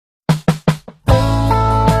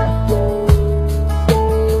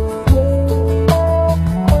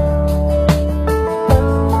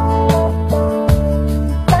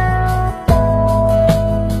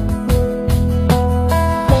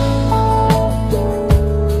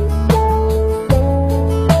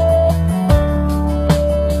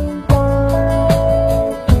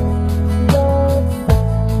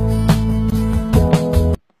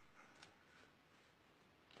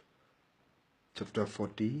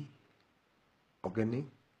40 organic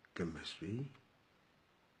chemistry.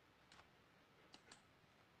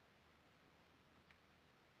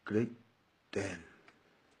 Grade 10.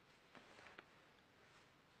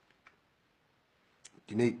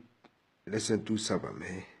 Today, lesson 2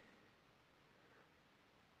 sabame.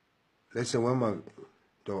 Lesson 1 ma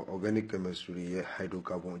to organic chemistry ye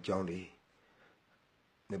hydrocarbon အကြောင်းတွေ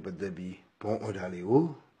နဲ့ပတ်သက်ပြီး bond order လေးကို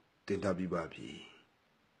တင်ပြပြပါပြီ။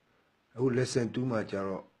အခု lesson 2 မှာကျ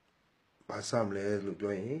တော့ဘာစမလဲလို့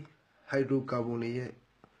ပြောရင် hydrocarbon တွေရဲ့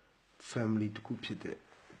family တစ်ခုဖြစ်တဲ့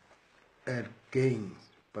alkanes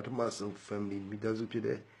ပထမဆုံး family မိသားစုဖြစ်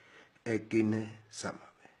တဲ့ alkane နဲ့စမှာ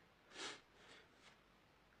ပဲ။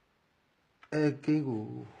 alkane ကို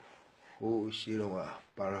ဟိုရှေ့တော့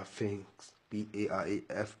paraffin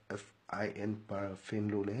PARAFFIN paraffin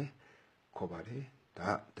လို့လည်းခေါ်ပါတယ်။ဒါ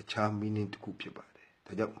တခြား meaning တစ်ခုဖြစ်ပါတယ်။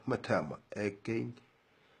ဒါကြောင့်မှတ်ထားမှာ alkane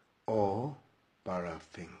or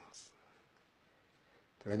paraffins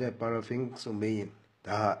ဒါကြောင့် paraffin ဆိုမေးရင်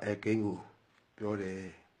ဒါ alkane ကိုပြောတယ်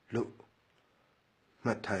လို့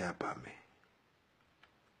မှတ်ထားရပါမယ်။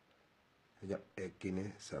ဒါကြောင့် alkane နဲ့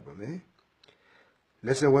စပါမယ်။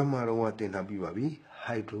 lesson 1မှာတော့တင်ထားပြီးပါပြီ။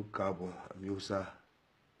 hydrocarbon အမျိုးအစား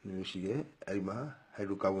မျိုးရှိတယ်။အဲဒီမှာ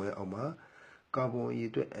hydrocarbon ရဲ့အောက်မှာ carbon အရေ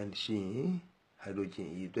အတွက် n ရှိရင် hydrogen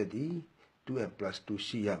အရေအတွက်ဒီ 2n+2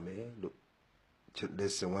 ရှိရမယ်လို့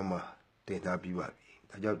lesson 1မှာတင်ထားပြီးပါပြီ။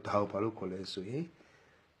ဒါကြောင့်ဒါကိုဘာလို့ခေါ်လဲဆိုရင်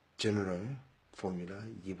general formula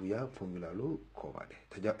ယေဘုယျ formula လို့ခေါ်ပါတယ်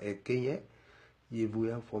။ဒါကြောင့် alkane ရဲ့ယေဘု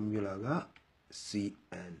ယျ formula က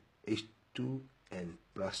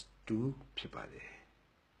CnH2n+2 ဖြစ်ပါတယ်။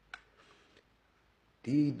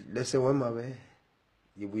ဒီ lesson 1မှာပဲ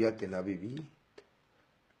ယေဘုယျတင်ထားပြီးပြီ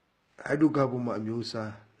။ hydrocarbon မှာအမျိုးအ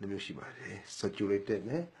စားနှမျိုးရှိပါတယ်။ saturated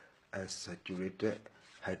နဲ့ unsaturated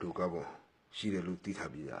hydrocarbon ရှိတယ်လို့သိ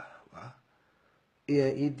ထားပြီးသားပါ။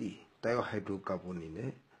 ANED တိုက်ရော hydrocarbon အနေ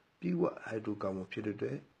နဲ့ပြီးဝ hydrocarbon ဖြစ်တဲ့အတွ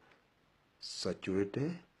က်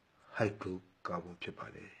saturated hydrocarbon ဖြစ်ပါ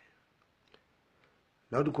တယ်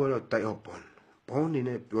။နောက်တစ်ခုကတော့ type of bond အနေ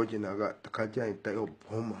နဲ့ပြောချင်တာကတခါကျရင် type of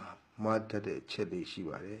bond မှာမှားတတ်တဲ့အချက်လေးရှိ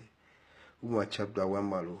ပါတယ်။ဥပမာ chapter 1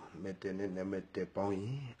မှာလို့ metal နဲ့ non-metal ပေါင်းရ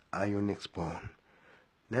င် ionic bond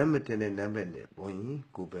non-metal နဲ့ non-metal ပေါင်းရင်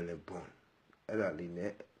covalent bond အဲ့ဒါလေး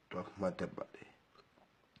နဲ့တော့မှတ်တတ်ပါတယ်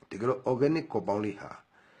။တကယ်တော့ organic compound လေးဟာ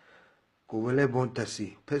covalent bond တက်စီ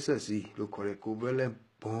ဖက်ဆက်စီလို့ခေါ်တဲ့ covalent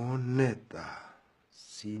bond နဲ့သာ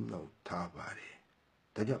စီးနှောင်ထားပါတယ်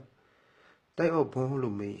။ဒါကြောင့် type of bond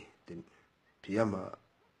လို့မေးဖြေရမှာ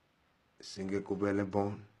single covalent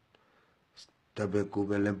bond double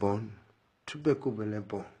covalent bond triple covalent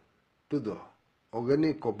bond တို့တော့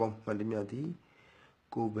organic compound မှန်သမျှသည်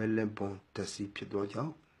covalent bond တက်စီဖြစ်သောကြော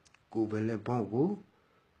င့် covalent bond ကို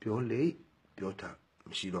ပြောလေပြောတာမ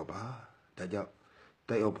ရှိတော့ပါ။ဒါကြောင့်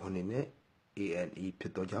type of bond အနေနဲ့ ANE ဖြ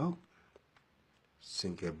စ်သောကြောင့်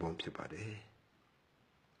single bond ဖြစ်ပါတယ်။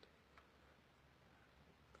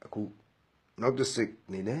အခုနောက်တစ်စိတ်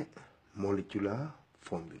အနေနဲ့ molecular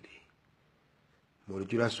formulae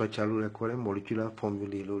molecular structure လို့လည်းခေါ်တယ် molecular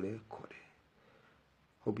formulae လို့လည်းခေါ်တယ်။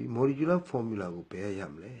ဟုတ်ပြီ molecular formula ကိုဘယ်ရ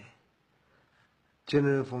မလဲ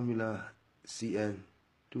general formula CN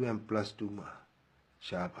 2n+2 မှာ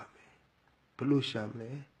ရှားပါမယ်။ဘယ်လိုရှာမလဲ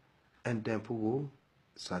n တန်ဖို့ကို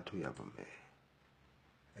စားထုတ်ရပါမယ်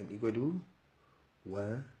။ n equal to 1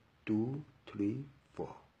 2 3 4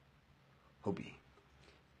ဟုတ်ပြီ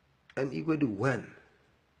n equal to 1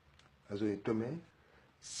အဲဆိုရင်တွက်မယ်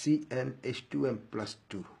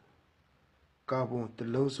CnH2n+2 ကာဗွန်တ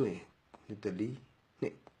စ်လုံးဆိုရင်နှစ်တလီ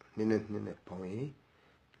နှစ်နဲ့ပေါင်းရင်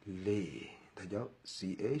4ဒါကြောင့်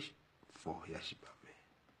CH4 ရရှိပါမယ်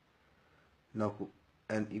။နောက်ခု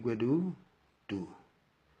n equal to 2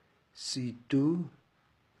 C2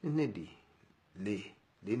 နှစ်ဒီ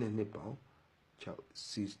4နဲ့နှစ်ပေါင်း6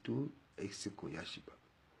 C2H6 ကိုရရှိပါမ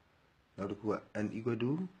ယ်။နောက်တစ်ခုက n equal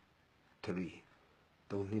to 3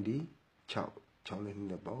 3နှစ်ဒီ6နဲ့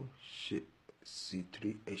နှစ်ပေါင်း8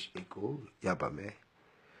 C3H8 ကိုရပါမယ်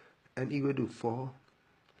။ n equal to 4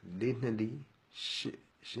 4နှစ်ဒီ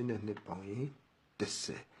8နဲ့နှစ်ပေါင်းရင်10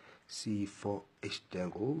 C4H10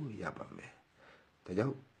 ကိုရပါမယ်။ဒါကြော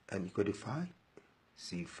င့် n equal to 5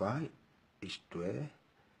 C5H12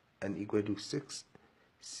 n equal to 6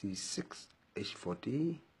 C6H40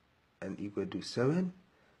 n equal to 7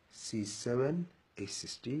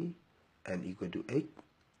 C7H60 n equal to 8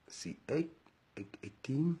 C8H18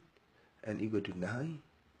 n equal to 9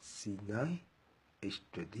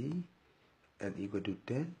 C9H20 n equal to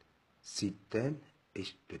 10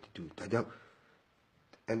 C10H22 ဒါကြောင့်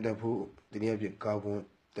n တန်ဖို့တနည်းအားဖြင့်ကာဗွန်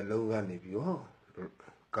တစ်လုံးကနေပြီးတော့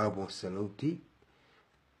ကာဗွန်10လုံးတိ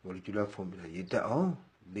molecular formula ရေးတတ်အောင်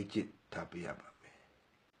လေ့ကျင့်ထားပေးရပါမယ်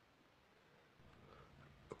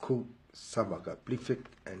အခုစပါက prefix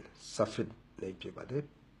and suffix နဲ့ဖြစ်ပါတယ်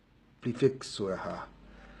prefix ဆိုတာဟာ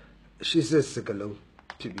ရှေ့ဆက်စကားလုံး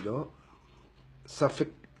ဖြစ်ပြီးတော့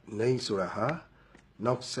suffix name ဆိုတာဟာ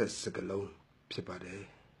နောက်ဆက်စကားလုံးဖြစ်ပါတယ်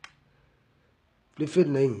prefix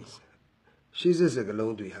names ရှေ့ဆက်စကား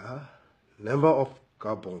လုံးတွေဟာ number of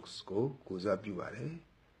carbons ကိုစားပြုပါတယ်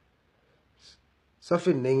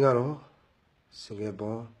suffix name ကတော့ single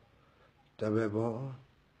bond double bond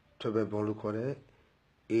triple bond လို့ခေါ်တဲ့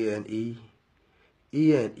ANE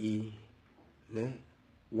ENE နဲ့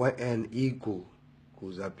YNE ကို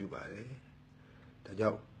စားပြုပါတယ်ဒါ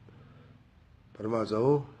ကြောင့်ပထမ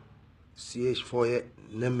ဆုံး CH4 ရဲ့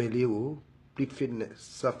နာမည်လေးကို prefix နဲ့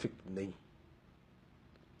suffix name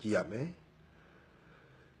ကြည့်ရမယ်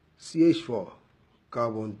CH4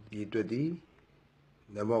 carbon ရေအတွက်ဒီ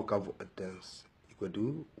number of carbon atoms equal to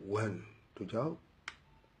 1တို့ကြောင့်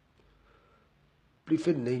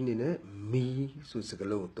prefix name နေနဲ့ me ဆိုစကား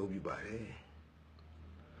လုံးကိုသုံးပြပါတယ်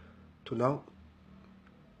ထို့နောက်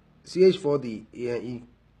CH4 ဒီ ANE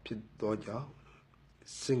ဖြစ်သောကြောင့်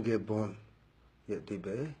single bond ရဲ့အဓိပ္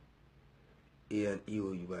ပာယ် ANE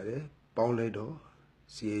ကိုယူပါတယ်ပေါင်းလိုက်တော့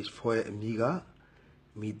CH4 ရဲ့အမည်က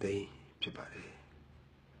methane ဖြစ်ပါတယ်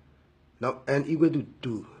နောက် N equal to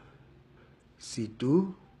 2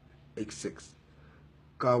 C2H6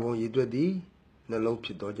 carbon ရေအတွက်ဒီနှလုံးဖြ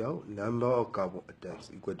စ်သောကြောင့် number of carbon atoms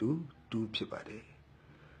equal to 2ဖြစ်ပါတယ်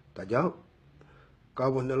ဒါကြောင့်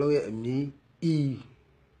carbon နှလုံးရဲ့အမည်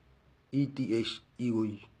ETH ကို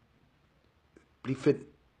prefix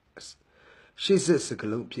ရှေ့ဆက်စကား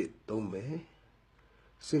လုံးဖြစ်သုံးမယ်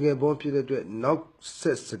single bond ဖြစ်တဲ့အတွက်နောက်ဆ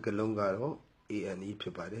က်စကားလုံးကတော့ ANE ဖြ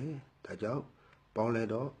စ်ပါတယ်ဒါကြောင့်ပေါင်းလိုက်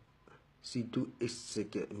တော့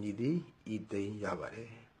C2H6 ရဲ့အမည်ဒီ ethane ရပါတ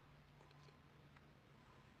ယ်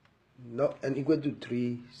Now N equal to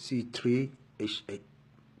 3 C3H8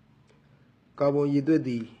 carbon ရေအတွက်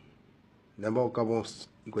ဒီ number of carbons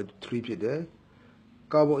equal to 3ဖြစ်တယ်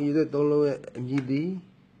carbon ရေအတွက်သုံးလုံးရဲ့အမည်ဒီ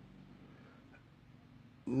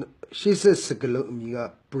ရှေ့ဆက်စကားလုံးအမည်က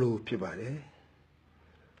pro ဖြစ်ပါတယ်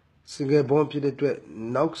single bond ဖြစ်တဲ့အတွက်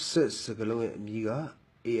နောက်ဆက်စကားလုံးရဲ့အမည်က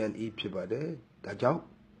ANE ဖြစ်ပါတယ်ဒါကြောင့်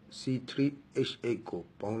C3H8 ကို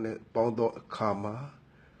ပေါင်းသောအခါမှာ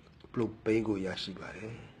propane ကိုရရှိပါတ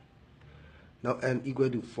ယ် Now N equal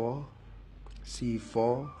to 4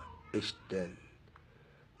 C4H10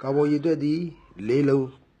 carbon ရေအတွက်ဒီ၄လုံး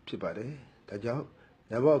ဖြစ်ပါတယ်ဒါကြောင့်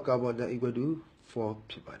number of carbon atom equal to 4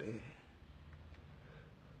ဖြစ်ပါတယ်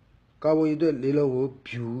carbon ရေအတွက်၄လုံးကို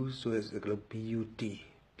bute ဆိုတဲ့စကားလုံး BUT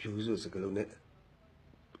bute ဆိုတဲ့စကားလုံးနဲ့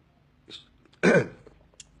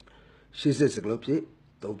ရှေ့ဆက်စကားလုံးဖြစ်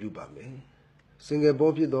သုံးပြပါမယ် single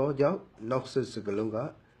bond ဖြစ်သောကြောင့်နောက်ဆက်စကားလုံးက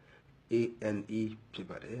ANE ဖြစ်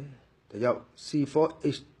ပါတယ်ဒါကြောင့်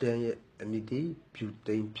C4H10 ရဲ့အမည်ဒီ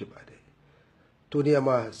butane ဖြစ်ပါတယ်ထိုနေရာ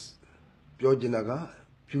မှာပြောချင်တာက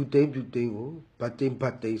butane ကို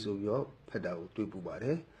butane ဆိုပြီးတော့ဖတ်တာကိုတွေ့ပူပါတ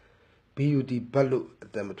ယ် BUT ဘတ်လို့အ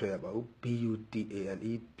တန်မထွက်ရပါဘူး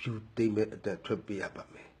BUTANE butane ပဲအတန်ထွက်ပေးရပါ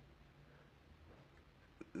မယ်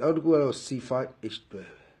နောက်တစ်ခုကတော့ C5H12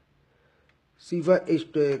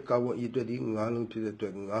 C5H12 ကာဗွန်အရည်အတွက်ဒီ၅လုံးဖြစ်တဲ့အတွ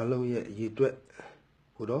က်၅လုံးရဲ့အရည်အတွက်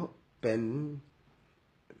ကိုတော့ pen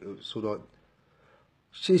ဆိုတော့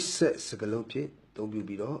ရှေ့ဆက်စကားလုံးဖြစ်အသုံးပြု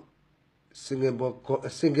ပြီးတော့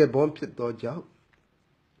single bond ဖြစ်သောကြောင့်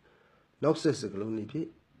နောက်ဆက်စကားလုံးလေးဖြစ်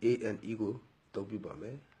ANE ကိုအသုံးပြုပါမ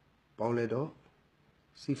ယ်ပေါင်းလိုက်တော့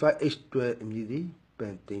C5H12 အမည်ဒီ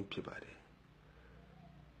pentane ဖြစ်ပါတယ်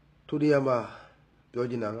ထိုဒီမှာပြော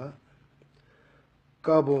ချင်တာက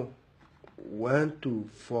ကာဗွန်1 to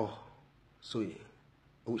 4ဆိုရင်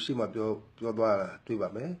အခုရှိမှပြောသွားတာတွေ့ပါ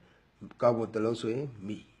မယ်ကာဗွန်တစ်လုံးဆိုရင်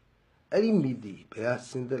မီအဲ့ဒီမီဒီဘယ်က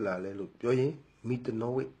ဆင်းသက်လာလဲလို့ပြောရင်မီတ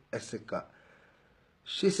နိုဝစ်အက်ဆစ်က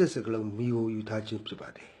ရှေ့ဆက်စကလုံးမီကိုယူထားခြင်းဖြစ်ပါ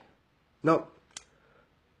တယ်နောက်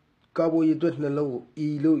ကာဗွန်ရည်အတွက်နှလုံးကို E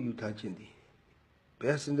လို့ယူထားခြင်းဒီဘ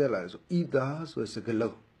ယ်ကဆင်းသက်လာလဲဆို ether ဆိုတဲ့စက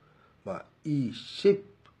လုံးမှာ E shape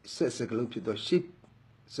ဆက်စကလုံးဖြစ်တော့ shape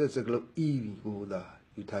ဆက်စကလုံး E ကိုသာ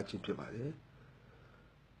ယူထားခြင်းဖြစ်ပါတယ်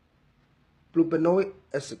propanoic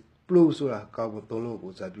acid pro ဆိုတာကာဗွန်၃လုံး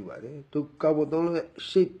ကိုစားပြုပါတယ်သူကာဗွန်၃လုံးရဲ့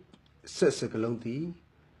shape ဆက်စကလုံးဒီ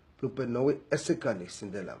propanoic acid ကနေဆ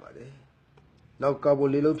င်းသက်လာပါတယ်နောက်ကာဗွ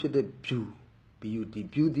န်၄လုံးဖြစ်တဲ့ BUT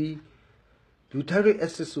ဒီ butyric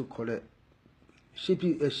acid ဆိုခေါ်တဲ့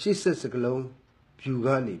ရှေ့ဆက်စကလုံး bu က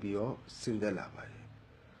နေပြီးတော့ဆင်းသက်လာပါတယ်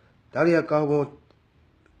ဒါတွေကကာဗွန်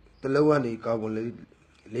တစ်လုံးကနေကာဗွန်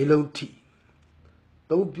၄လုံးထိ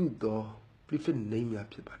သုံးပြုသော prefix name များ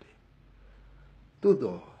ဖြစ်ပါတယ်သို့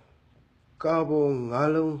တော့ carbon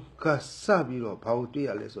ngalong kasabiro pauti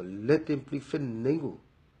aleso Latin prefix name ko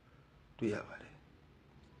တွေ့ရပါတယ်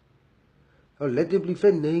ဟော Latin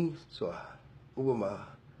prefix name ဆိုတာဥပမာ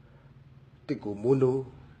တစ်ကို mono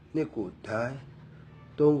နှစ်ကို die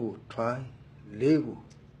သုံးကို try လေးကို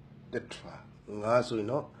tetra ငါဆိုရင်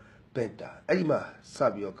တော့ penta အဲ့ဒီမှာစ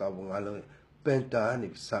ပြီးတော့ carbon ငါလုံး penta ကနေ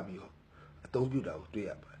စပြီးတော့အသုံးပြုတာကိုတွေ့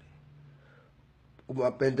ရပါတယ်ဥပမာ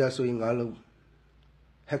penta ဆိုရင်ငါလုံး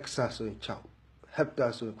hexa ဆိုရင်6 hepta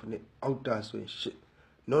ဆိုရင်9 octa ဆိုရင်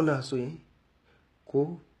8 nona ဆိုရင်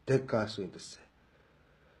9 deca ဆိုရင်10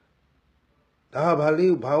ဒါဘာ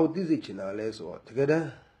လေးဘာကိုသိစေချင်တာလဲဆိုတော့တကယ်တမ်း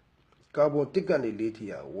ကာဗွန်1ကနေ4ထိ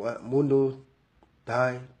ရ1 mono di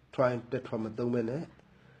tri tetra မသုံးမဲနဲ့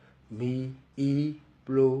mi e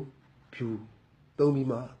pro pu သုံးပြီး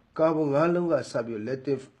မှကာဗွန်5လုံးကစပြီး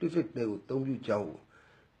Latin prefix တွေကိုသုံးပြုကြောင်းကို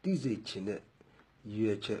သိစေချင်တဲ့ရည်ရွ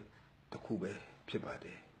ယ်ချက်တစ်ခုပဲဖြစ်ပါတ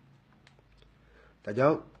ယ်ဒါကြော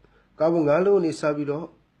င့်ကာဗွန်5လုံးနေစပြီးတော့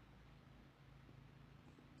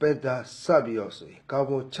penta စပြီးတော့ဆိုရင်ကာ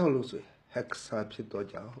ဗွန်6လုံးဆိုရင် hexa ဖြစ်တော့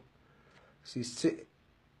ကြောင်း C6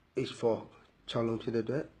 H4 6လုံးဖြစ်တဲ့အ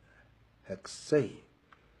တွက် hexane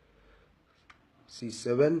C7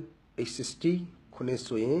 H60 ခုနှစ်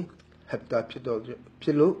ဆိုရင် hepta ဖြစ်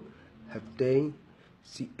လို့ heptane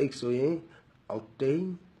C8 ဆိုရင် octane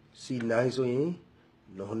C9 ဆိုရင်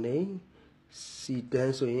nonane C10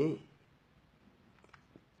 ဆိုရင်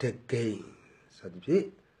decane စသဖြင့်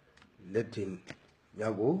Latin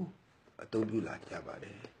များကိုအသုံးပြုလာကြပါတ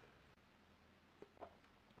ယ်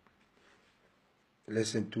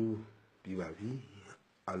lesson 2ပြီးပါပြီ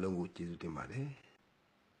အားလုံးကိုကျေးဇူးတင်ပါတယ်